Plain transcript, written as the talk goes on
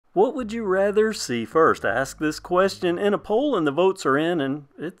What would you rather see first? I asked this question in a poll and the votes are in, and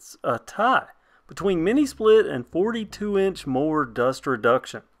it's a tie between mini split and 42-inch mower dust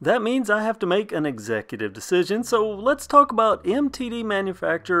reduction. That means I have to make an executive decision, so let's talk about MTD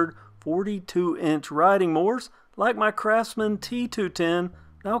manufactured 42-inch riding mowers like my Craftsman T210,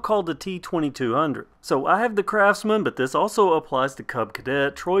 now called the T2200. So I have the Craftsman, but this also applies to Cub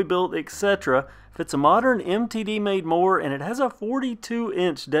Cadet, Troy-bilt, etc. If it's a modern MTD made mower and it has a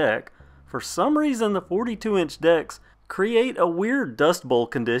 42-inch deck, for some reason the 42-inch decks create a weird dust bowl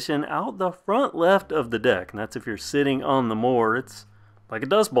condition out the front left of the deck. And that's if you're sitting on the mower. It's like a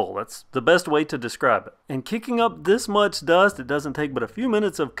dust bowl. That's the best way to describe it. And kicking up this much dust, it doesn't take but a few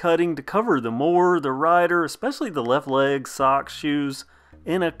minutes of cutting to cover the mower, the rider, especially the left leg, socks, shoes,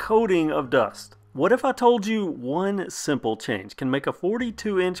 in a coating of dust. What if I told you one simple change can make a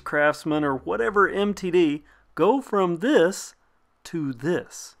 42-inch Craftsman or whatever MTD go from this to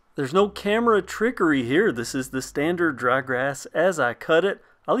this? There's no camera trickery here. This is the standard dry grass as I cut it.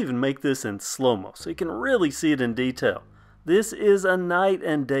 I'll even make this in slow-mo so you can really see it in detail. This is a night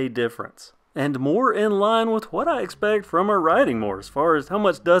and day difference, and more in line with what I expect from a riding mower as far as how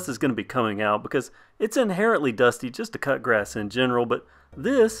much dust is going to be coming out, because it's inherently dusty just to cut grass in general, but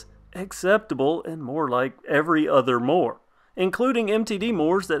this acceptable and more like every other mower, including MTD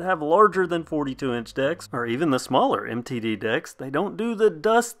mowers that have larger than 42-inch decks, or even the smaller MTD decks. They don't do the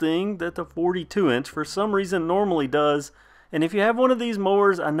dust thing that the 42-inch for some reason normally does. And if you have one of these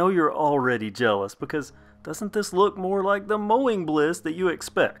mowers, I know you're already jealous, because doesn't this look more like the mowing bliss that you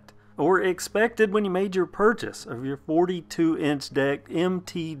expect, or expected when you made your purchase of your 42-inch deck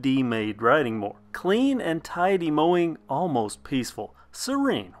MTD made riding mower? Clean and tidy mowing, almost peaceful,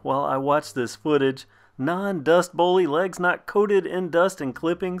 serene while I watch this footage. Non-dust bowly, legs not coated in dust and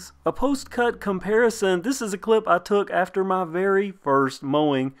clippings. A post-cut comparison. This is a clip I took after my very first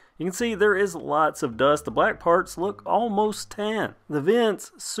mowing. You can see there is lots of dust. The black parts look almost tan. The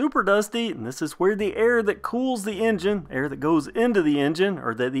vents super dusty, and this is where the air that cools the engine, air that goes into the engine,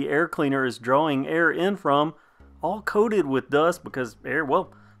 or that the air cleaner is drawing air in from, all coated with dust because air,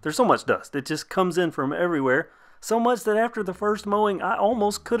 well, there's so much dust. It just comes in from everywhere. So much that after the first mowing, I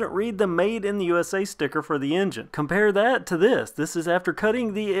almost couldn't read the Made in the USA sticker for the engine. Compare that to this. This is after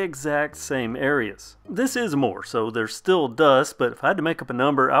cutting the exact same areas. This is more, so there's still dust, but if I had to make up a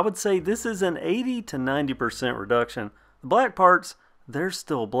number, I would say this is an 80 to 90% reduction. The black parts, they're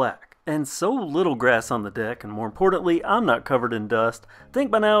still black. And so little grass on the deck, and more importantly, I'm not covered in dust. I think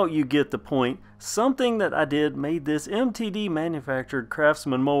by now you get the point. Something that I did made this MTD manufactured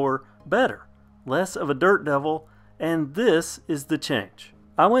Craftsman mower better. Less of a dirt devil. And this is the change.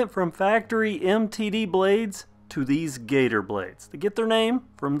 I went from factory MTD blades to these Gator blades. They get their name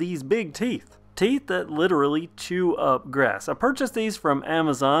from these big teeth. Teeth that literally chew up grass. I purchased these from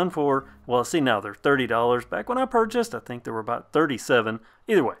Amazon for, well, see now they're $30. Back when I purchased, I think they were about $37.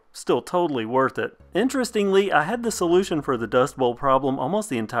 Either way, still totally worth it. Interestingly, I had the solution for the dust bowl problem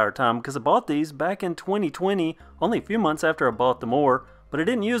almost the entire time because I bought these back in 2020, only a few months after I bought the mower, but I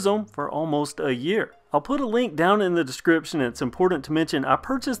didn't use them for almost a year. I'll put a link down in the description. It's important to mention I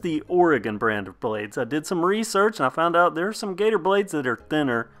purchased the Oregon brand of blades. I did some research and I found out there are some Gator blades that are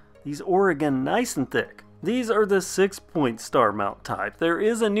thinner. These Oregon nice and thick. These are the 6-point star mount type. There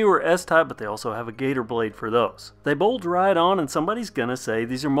is a newer S type, but they also have a Gator blade for those. They bolt right on, and somebody's gonna say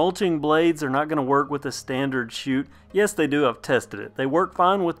these are mulching blades, they're not gonna work with a standard chute. Yes, they do. I've tested it. They work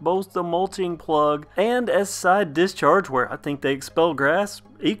fine with both the mulching plug and as side discharge, where I think they expel grass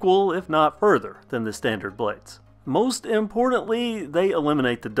equal, if not further, than the standard blades. Most importantly, they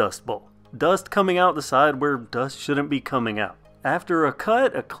eliminate the dust bowl. Dust coming out the side where dust shouldn't be coming out. After a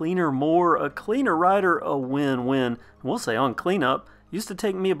cut, a cleaner mower, a cleaner rider, a win-win. We'll say on cleanup, used to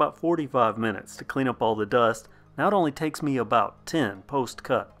take me about 45 minutes to clean up all the dust. Now it only takes me about 10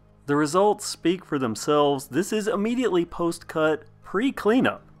 post-cut. The results speak for themselves. This is immediately post-cut,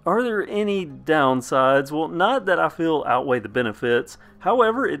 pre-cleanup. Are there any downsides? Well, not that I feel outweigh the benefits.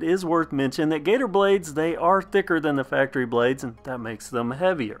 However, it is worth mentioning that Gator blades, they are thicker than the factory blades, and that makes them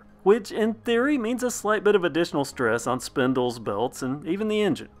heavier, which in theory means a slight bit of additional stress on spindles, belts, and even the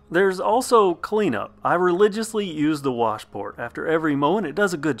engine. There's also cleanup. I religiously use the washboard after every mow, and it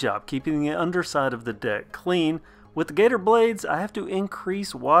does a good job keeping the underside of the deck clean. With the Gator blades, I have to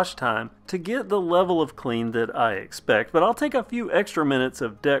increase wash time to get the level of clean that I expect, but I'll take a few extra minutes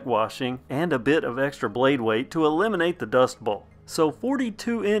of deck washing and a bit of extra blade weight to eliminate the dust bowl. So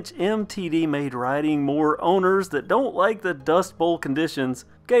 42-inch MTD made riding mower owners that don't like the dust bowl conditions,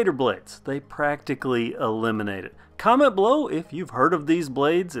 Gator blades, they practically eliminate it. Comment below if you've heard of these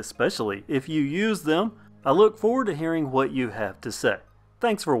blades, especially if you use them. I look forward to hearing what you have to say.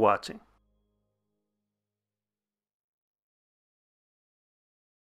 Thanks for watching.